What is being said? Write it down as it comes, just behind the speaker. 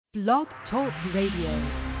Blog Talk Radio.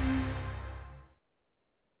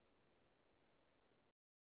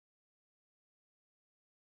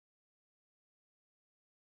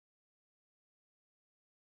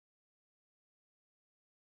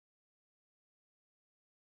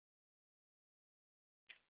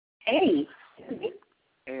 Hey.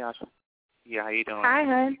 Hey, Asha. Yeah, how you doing? Hi,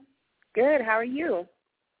 hon. Good. How are you?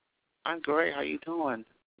 I'm great. How you doing?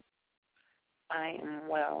 I am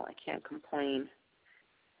well. I can't complain.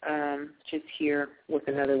 Just here with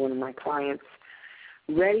another one of my clients,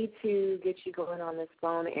 ready to get you going on this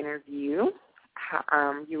phone interview.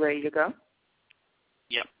 You ready to go?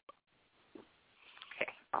 Yep.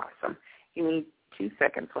 Okay, awesome. Give me 2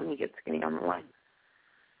 seconds. Let me get Skinny on the line.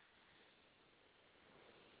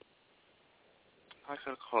 I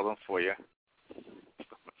should call them for you.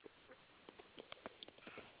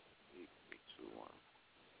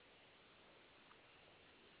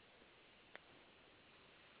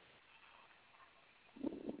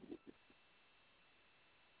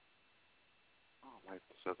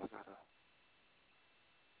 So I gotta.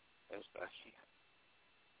 There's back here.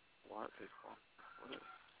 What is this?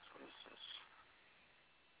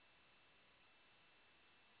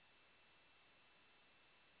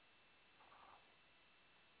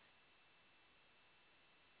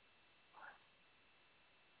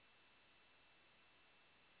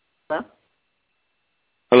 Hello?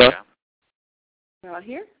 Hello? Yeah. You all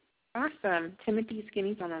here? Awesome. Timothy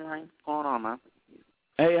Skinny's on the line. What's going on, man?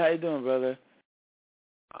 Hey, how you doing, brother?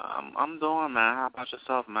 I'm doing, man. How about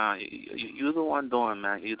yourself, man? You the one doing,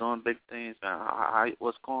 man. You doing big things, man.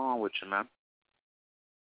 What's going on with you, man?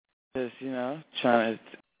 Just, trying to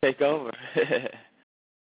take over.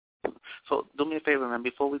 So do me a favor, man.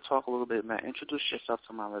 Before we talk a little bit, man, introduce yourself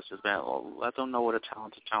to my listeners, man. Let them know what a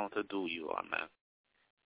talented dude you are, man.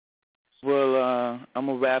 Well, I'm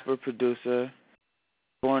a rapper, producer,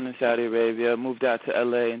 born in Saudi Arabia. Moved out to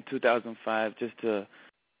L.A. in 2005 just to,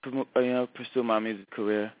 pursue my music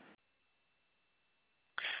career.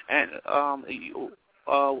 And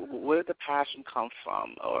where did the passion come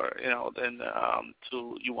from, or then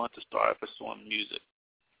to you want to start pursuing music?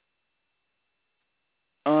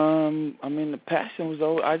 The passion was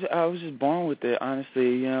over. I was just born with it.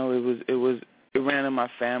 Honestly, it ran in my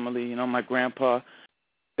family. My grandpa,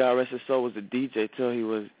 God rest his soul, was a DJ till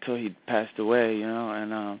he passed away.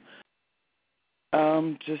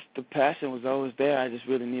 Just the passion was always there. I just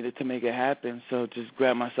really needed to make it happen. So just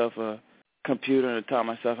grabbed myself a computer and taught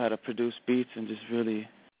myself how to produce beats and just really,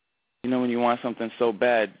 when you want something so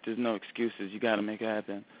bad, there's no excuses. You got to make it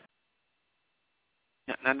happen.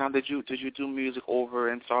 Now, did you do music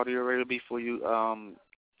over in Saudi Arabia before you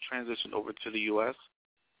transitioned over to the U.S.?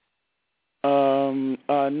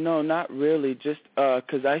 No, not really. Just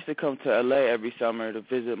because I used to come to L.A. every summer to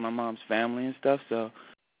visit my mom's family and stuff. So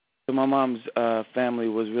my mom's family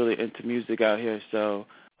was really into music out here, so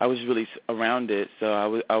I was really around it.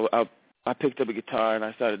 So I picked up a guitar and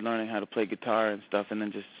I started learning how to play guitar and stuff, and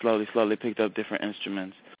then just slowly picked up different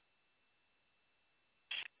instruments.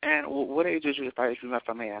 And what age did you, if I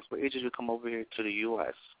may ask, what age did you come over here to the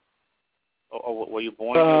U.S.? Or were you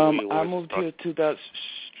born here? I moved here 2000,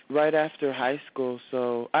 right after high school.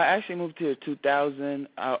 So I actually moved here 2000.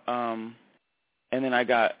 And then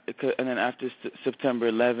after September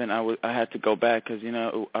 11, I had to go back because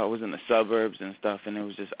I was in the suburbs and stuff, and it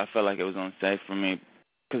was just I felt like it was unsafe for me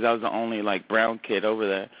because I was the only brown kid over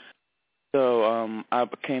there. So I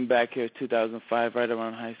came back here 2005, right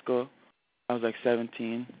around high school. I was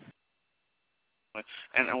 17.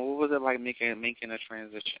 And what was it like making a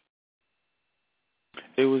transition?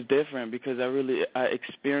 It was different because I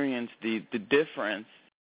experienced the difference,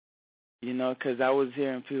 because I was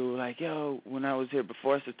hearing people like, yo, when I was here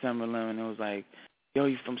before September 11, it was like, yo,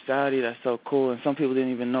 you from Saudi? That's so cool. And some people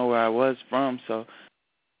didn't even know where I was from. So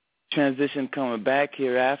transition coming back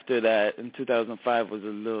here after that in 2005 was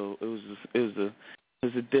it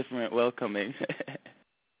was a different welcoming.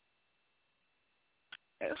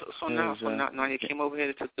 So now you came over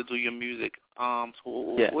here to do your music.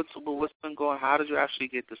 Yeah. What's been going? How did you actually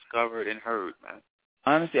get discovered and heard, man?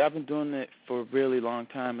 Honestly, I've been doing it for a really long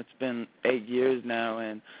time. It's been 8 years now,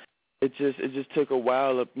 and it just took a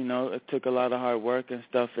while. It took a lot of hard work and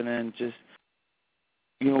stuff, and then just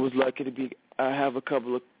was lucky to be. I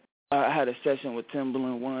had a session with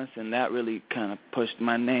Timbaland once, and that really kind of pushed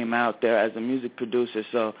my name out there as a music producer.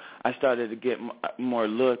 So I started to get more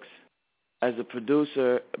looks as a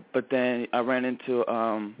producer, but then I ran into,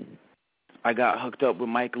 I got hooked up with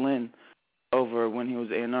Mike Lynn over when he was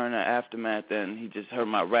A&R in the Aftermath, and he just heard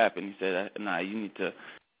my rap, and he said, nah, you need to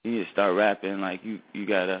start rapping, you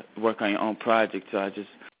got to work on your own project. So I just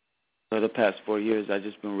So the past 4 years, I've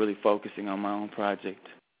just been really focusing on my own project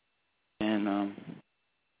and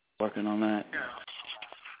working on that.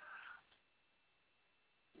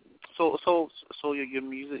 So your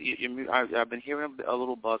music, I've been hearing a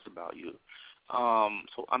little buzz about you.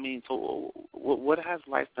 So what has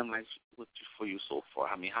life been like for you so far?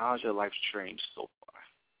 I mean, how has your life changed so far?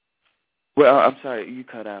 Well, I'm sorry, you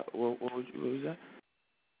cut out. What was that?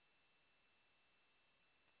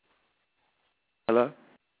 Hello?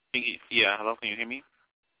 Yeah, hello, can you hear me?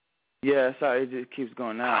 Yeah, sorry, it just keeps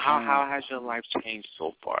going out. How has your life changed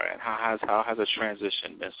so far, and how has the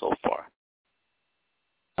transition been so far?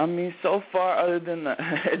 I mean, so far, other than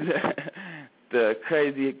the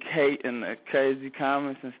crazy hate and the crazy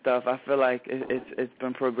comments and stuff, I feel like it's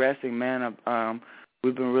been progressing, man.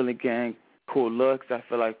 We've been really getting cool looks. I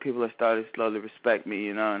feel like people are starting to slowly respect me,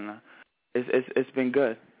 you know, and it's been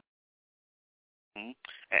good. Mm-hmm.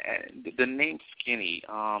 And the name Skinny.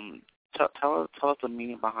 Tell us the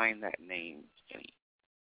meaning behind that name, Skinny.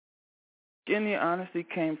 Skinny honestly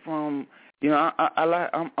came from, you know,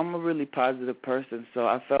 I'm a really positive person, so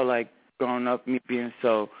I felt like growing up, me being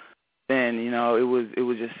so thin, you know, it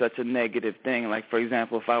was just such a negative thing. Like, for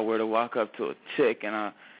example, if I were to walk up to a chick and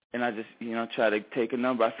I just, you know, try to take a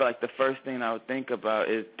number, I feel like the first thing I would think about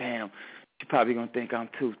is, damn, she's probably gonna think I'm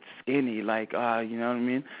too skinny, like, you know what I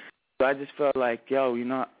mean? So I just felt like, yo, you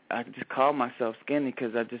know, I could just call myself Skinny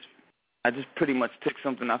because I just pretty much took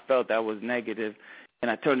something I felt that was negative and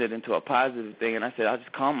I turned it into a positive thing, and I said, I'll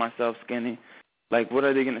just call myself Skinny. Like, what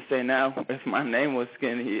are they going to say now if my name was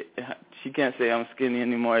Skinny? She can't say I'm skinny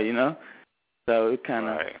anymore, you know? So it kind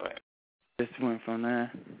of just went from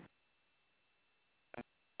there.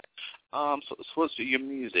 So what's your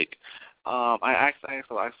music? I asked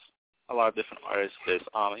a lot of different artists this.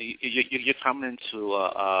 You're coming into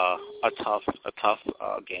a tough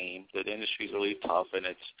game. The industry is really tough, and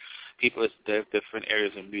there's different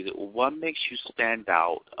areas of music. What makes you stand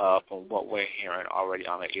out from what we're hearing already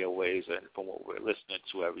on the airwaves and from what we're listening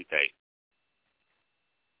to every day?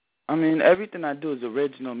 I mean, everything I do is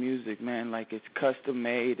original music, man. Like, it's custom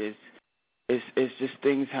made. It's just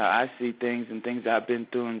things how I see things and things I've been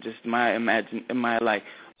through, and just my like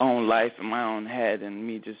own life in my own head, and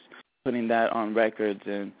me just putting that on records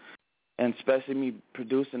and especially me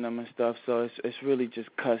producing them and stuff. So it's really just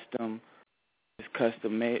custom. It's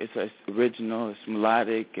custom made. It's original. It's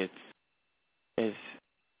melodic. It's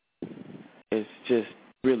just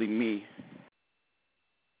really me.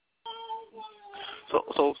 So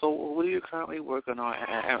what are you currently working on,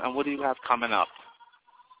 and what do you have coming up?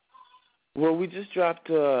 Well, we just dropped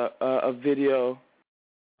a video.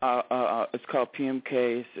 It's called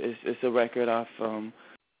PMK. It's a record off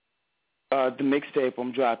the mixtape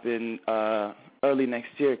I'm dropping early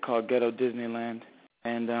next year called Ghetto Disneyland.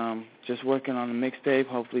 And just working on the mixtape,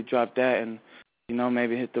 hopefully drop that and, you know,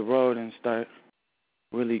 maybe hit the road and start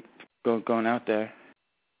really going out there.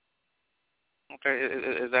 Okay,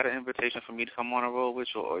 is that an invitation for me to come on a road with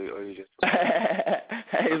you, or you just...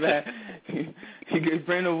 Hey, man, you can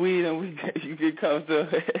bring the weed and you can come to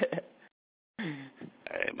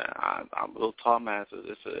Hey, man, I'm real tall, man.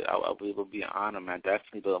 I believe it'll be an honor, man.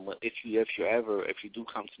 Definitely, but if you do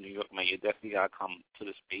come to New York, man, you definitely gotta come to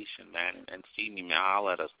the station, man, and see me, man.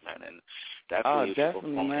 Holler at us, man, and definitely,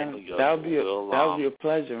 man. New York, that'll be a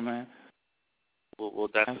pleasure, man. We'll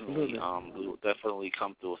definitely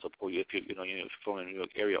come through and support you if you're from the New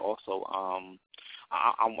York area. Also,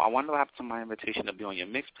 I wonder what happened to my invitation to be on your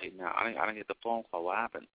mixtape. Now I didn't get the phone call. What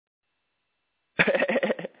happened?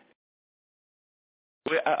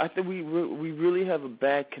 I think we really have a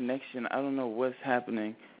bad connection. I don't know what's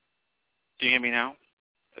happening. Do you hear me now?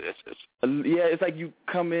 Yeah, it's like you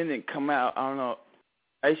come in and come out. I don't know.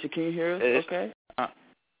 Aisha, can you hear us? Okay.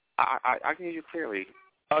 I can hear you clearly.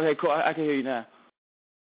 Okay, cool. I can hear you now.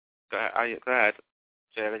 Go ahead.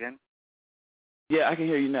 Say that again. Yeah, I can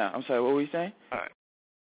hear you now. I'm sorry. What were you saying? All right.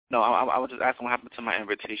 No, I was just asking what happened to my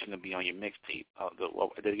invitation to be on your mixtape.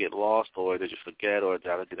 Did it get lost, or did you forget, or did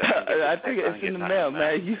I think it's in the mail,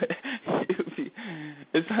 man.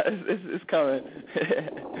 It's coming.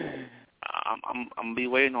 I'm be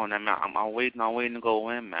waiting on that, man. I'm waiting to go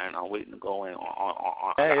in, man. I'm waiting to go in.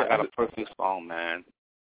 I got a perfect song, man.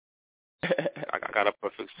 I got a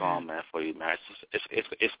perfect song, man, for you, man.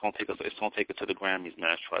 It's gonna take it to the Grammys,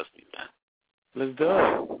 man. Trust me, man. Let's do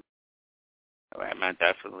it. All right, man.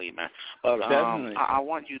 Definitely, man. But definitely. I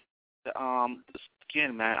want you to,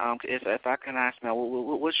 again, man. If I can ask, man,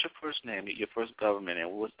 what's your first name? Your first government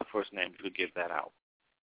name. What's the first name? You could give that out.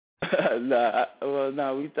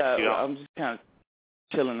 No, we thought I'm just kind of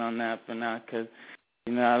chilling on that for now because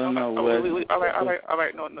You know, I don't know what. All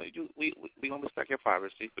right. No, we gonna respect your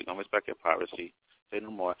privacy. We gonna respect your privacy. Say no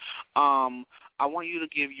more. I want you to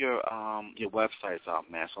give your websites out,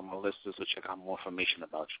 man, so my listeners will check out more information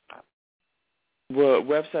about you, man. Well,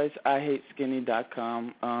 website's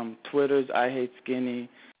IHateSkinny.com. Twitter's IHateSkinny.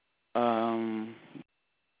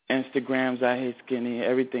 Instagram's IHateSkinny.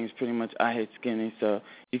 Everything's pretty much IHateSkinny. So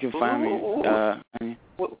you can find me.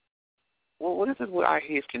 What is it with I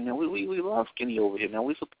Hate Skinny? We love Skinny over here, man.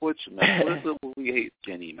 We support you, man. What is it with we hate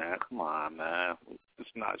Skinny, man? Come on, man. It's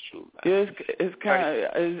not true, man. Yeah, it's kind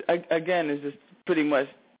of, again, it's just pretty much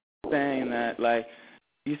saying that, like,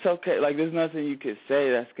 it's okay. Like, there's nothing you could say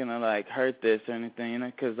that's going to, like, hurt this or anything, you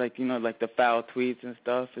know, because, like, you know, like the foul tweets and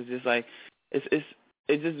stuff, it's just, like, it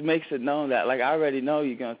just makes it known that, like, I already know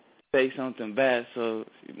you're going to say something bad, so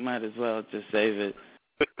you might as well just save it.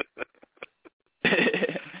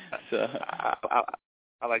 So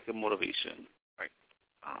I like the motivation. Right.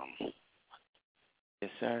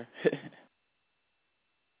 Yes, sir.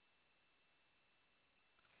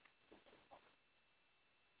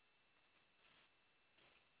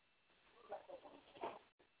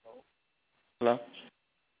 Hello?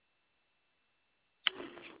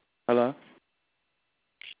 Hello?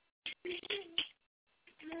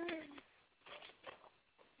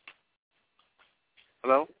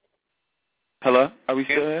 Hello? Hello? Are we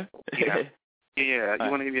still here? Yeah. Yeah.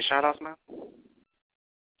 You want to give your shout-outs, man?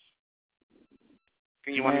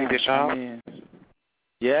 You want to give your shout-out?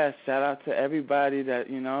 Yeah, shout out to everybody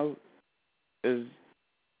that, you know, is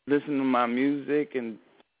listening to my music and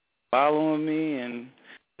following me and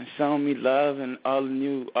showing me love, and all the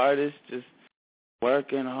new artists just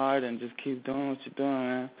working hard and just keep doing what you're doing,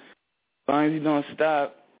 man. As long as you don't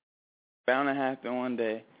stop, it's bound to happen one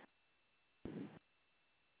day.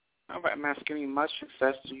 All right, man, Skinny, much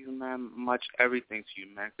success to you, man. Much everything to you,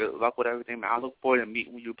 man. Good luck with everything, man. I look forward to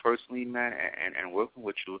meeting with you personally, man, and working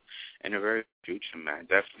with you in the very future, man.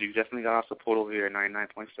 You definitely got our support over here at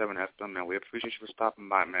 99.7 FM, man. We appreciate you for stopping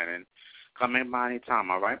by, man, and come in by any time,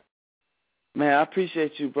 all right? Man, I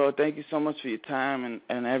appreciate you, bro. Thank you so much for your time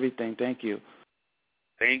and everything. Thank you.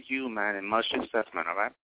 Thank you, man, and much success, man, all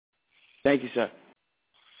right? Thank you, sir.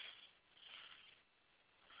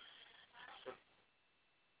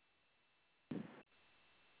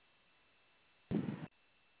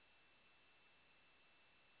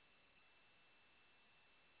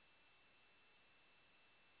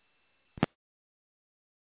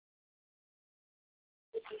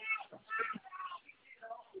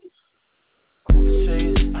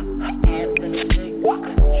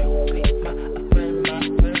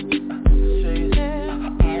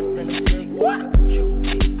 What?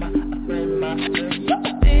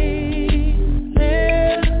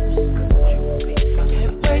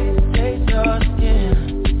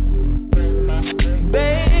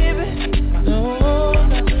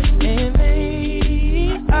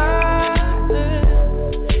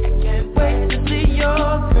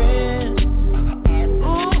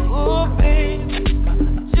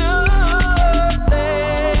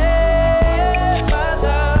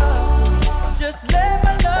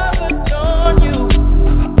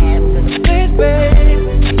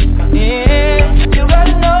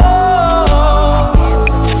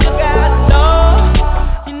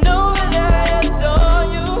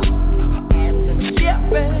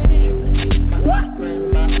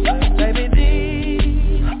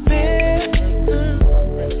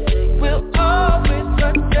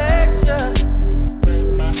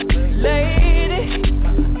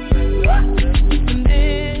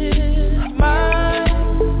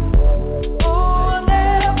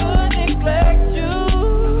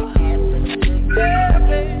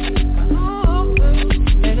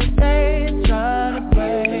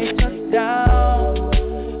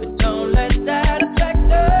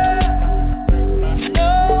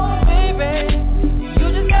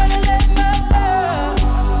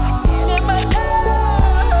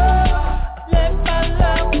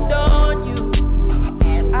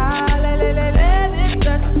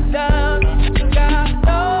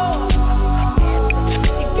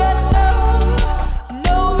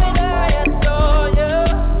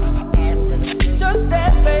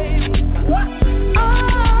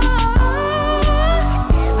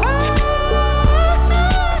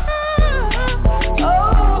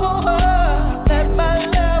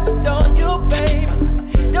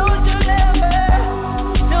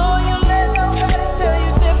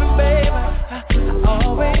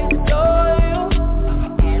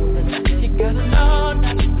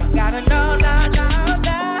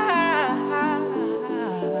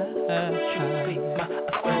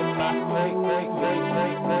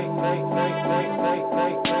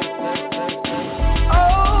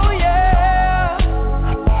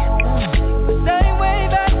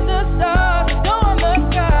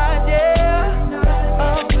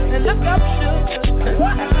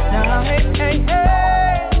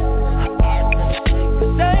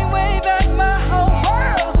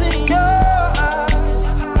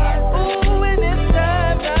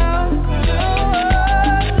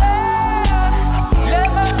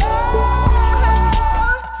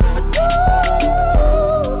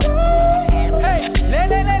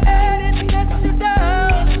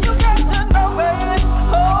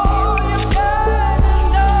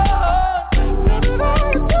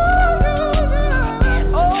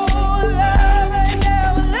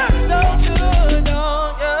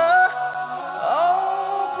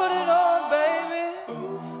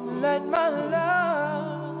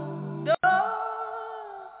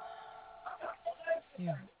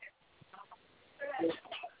 Yeah.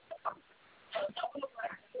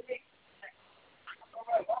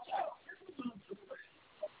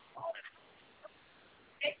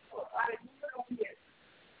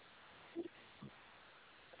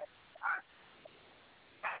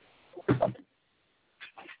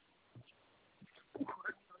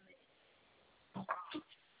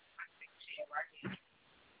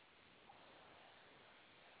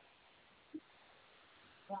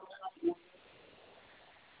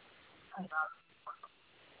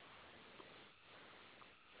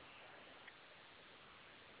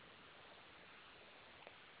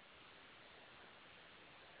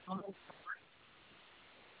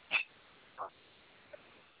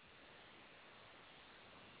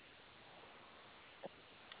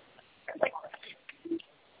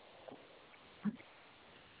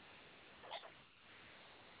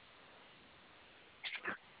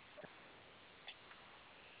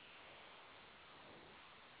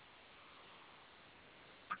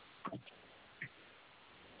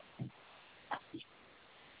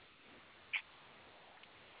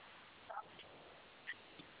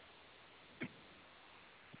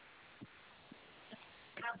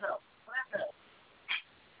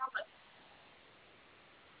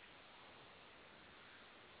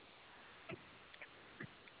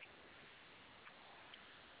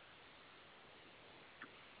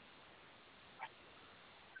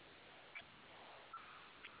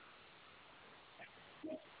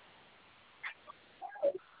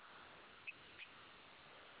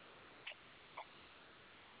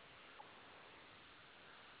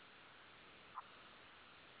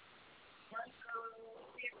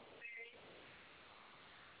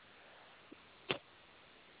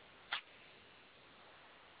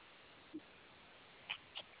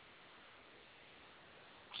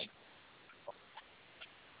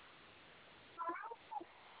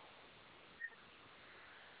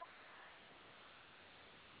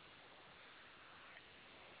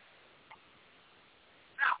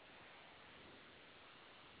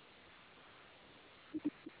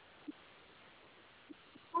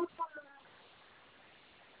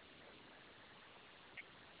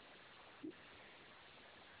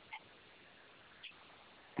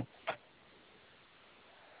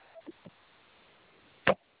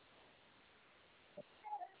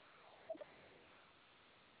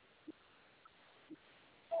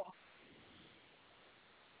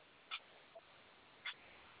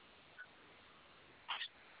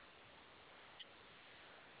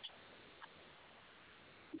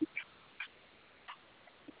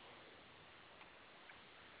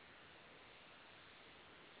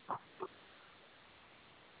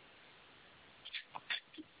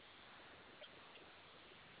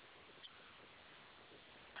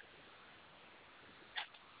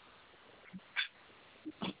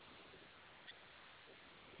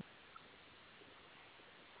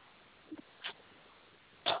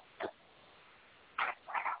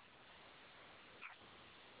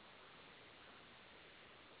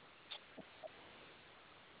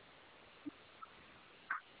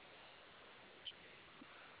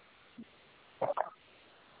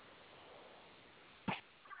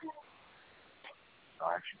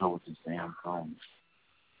 I should go with this damn phone.